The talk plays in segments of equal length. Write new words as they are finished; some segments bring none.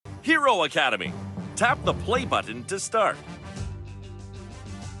Hero Academy. Tap the play button to start.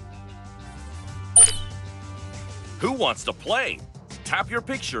 Who wants to play? Tap your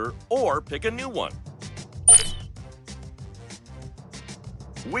picture or pick a new one.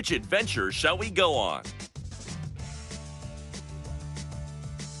 Which adventure shall we go on?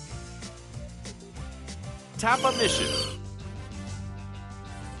 Tap a mission.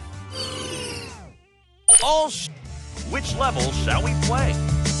 Which level shall we play?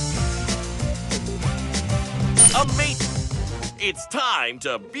 Amazing! It's time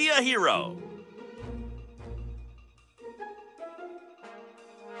to be a hero!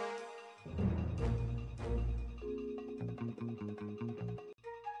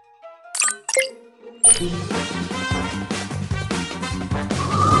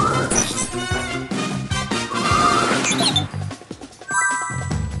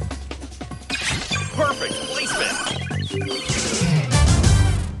 Perfect placement!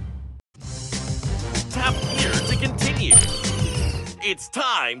 Tap here to continue. It's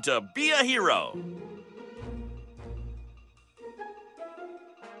time to be a hero.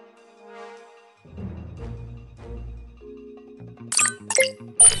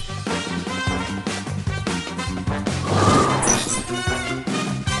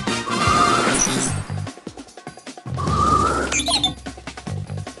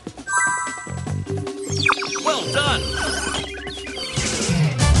 Well done!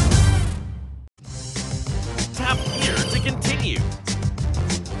 Tap here to continue.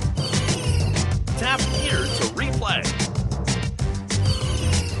 Tap here to replay.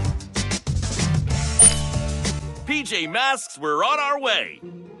 PJ Masks, we're on our way.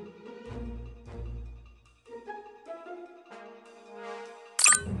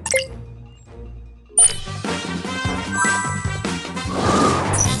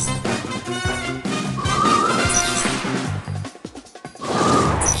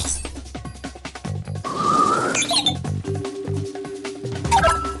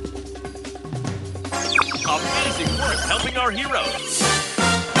 Amazing work helping our heroes.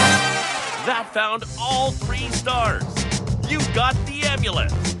 That found all 3 stars. You got the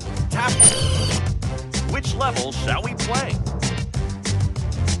amulet. Tap. Which level shall we play?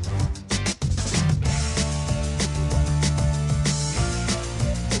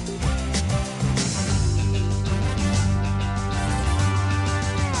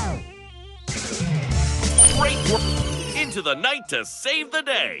 Great work. Into the night to save the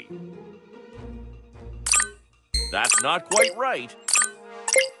day. That's not quite right.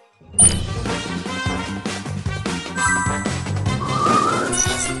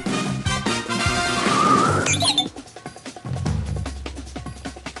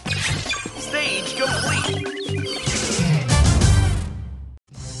 Stage complete.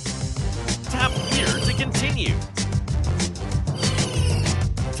 Tap here to continue.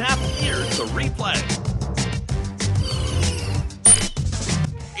 Tap here to replay.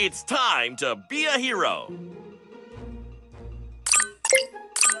 It's time to be a hero.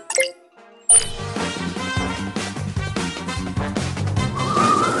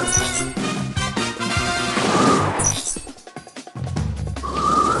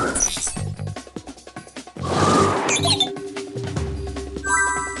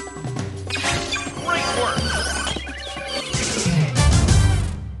 Great work!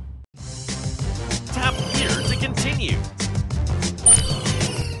 Tap here to continue.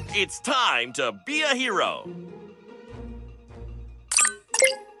 It's time to be a hero.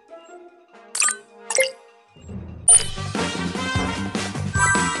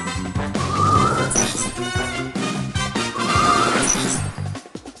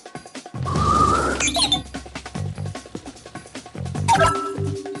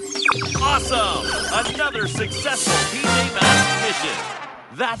 Awesome! Another successful PJ Masks mission.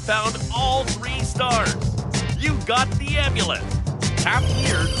 That found all 3 stars. You got the amulet. Tap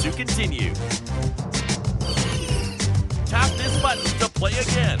here to continue. Tap this button to play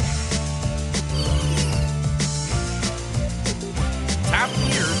again. Tap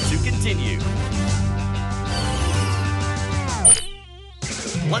here to continue.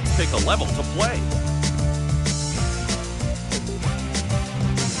 Let's pick a level to play.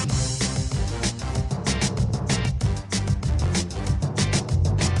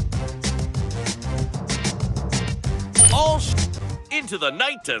 Into the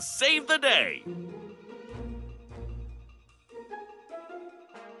night to save the day.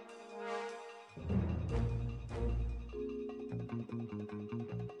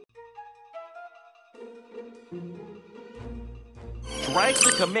 Drag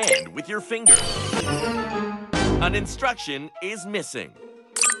the command with your finger. An instruction is missing.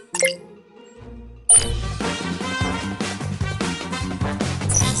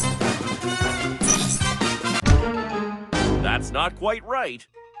 That's not quite right.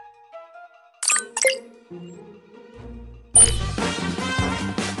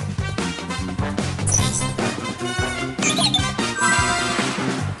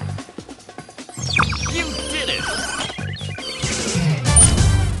 You did it!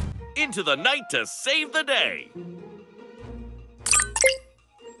 Into the night to save the day.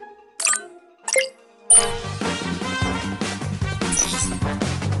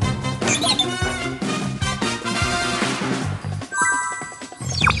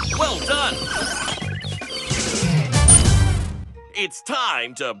 Well done! It's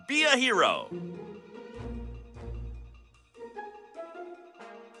time to be a hero.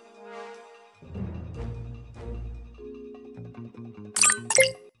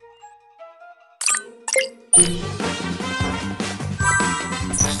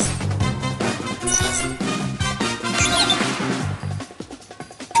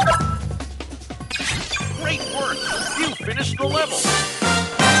 Great work! You finished the level.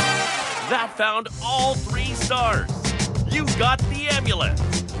 That found all 3 stars. You got the amulet.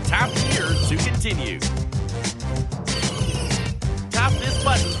 Tap here to continue. Tap this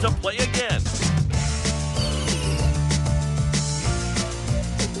button to play again.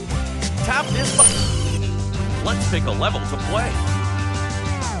 Tap this button. Let's pick a level to play.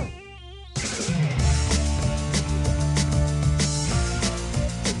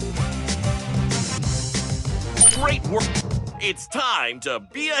 Great work! It's time to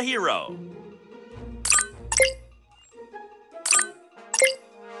be a hero.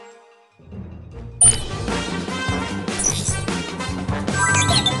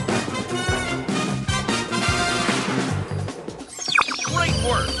 Great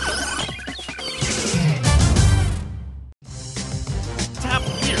work! Tap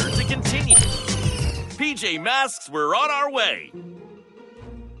here to continue. PJ Masks, we're on our way.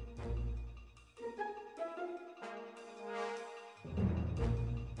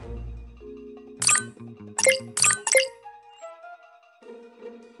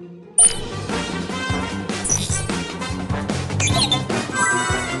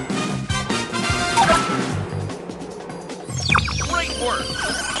 Great work!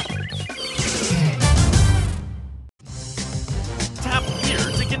 Tap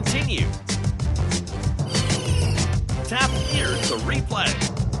here to continue. Tap here to replay.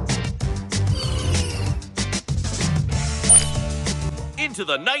 Into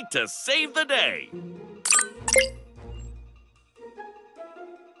the night to save the day.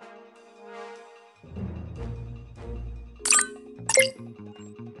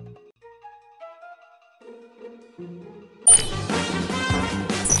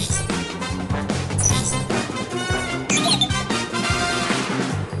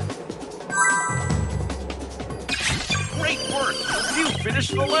 Great work! You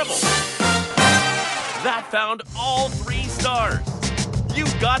finished the level. That found all 3 stars. You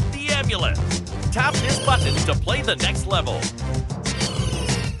got the amulet. Tap this button to play the next level.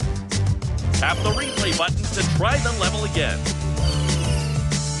 Tap the replay button to try the level again.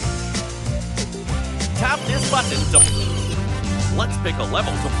 Tap this button to... Let's pick a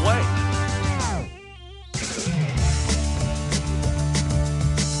level to play.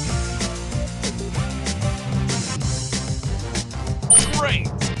 Great!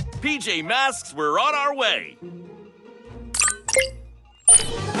 PJ Masks, we're on our way.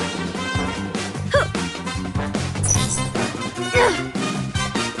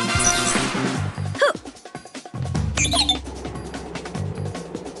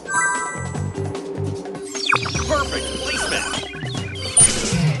 Perfect placement.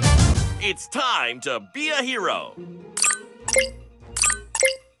 It's time to be a hero.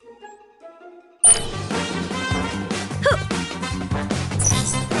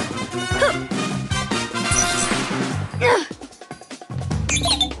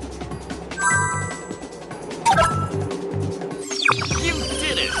 You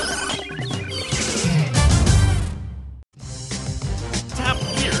did it. Tap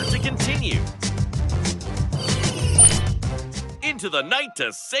here to continue. Into the night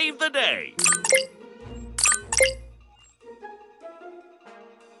to save the day.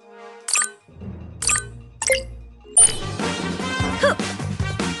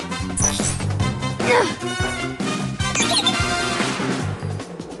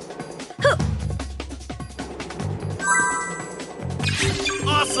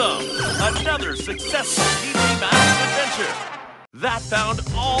 Awesome! Another successful PJ Masks adventure. That found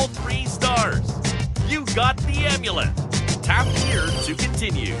all 3 stars. You got the amulet. Tap here to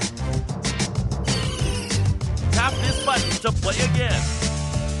continue. Tap this button to play again.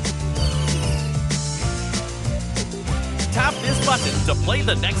 Tap this button to play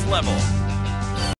the next level.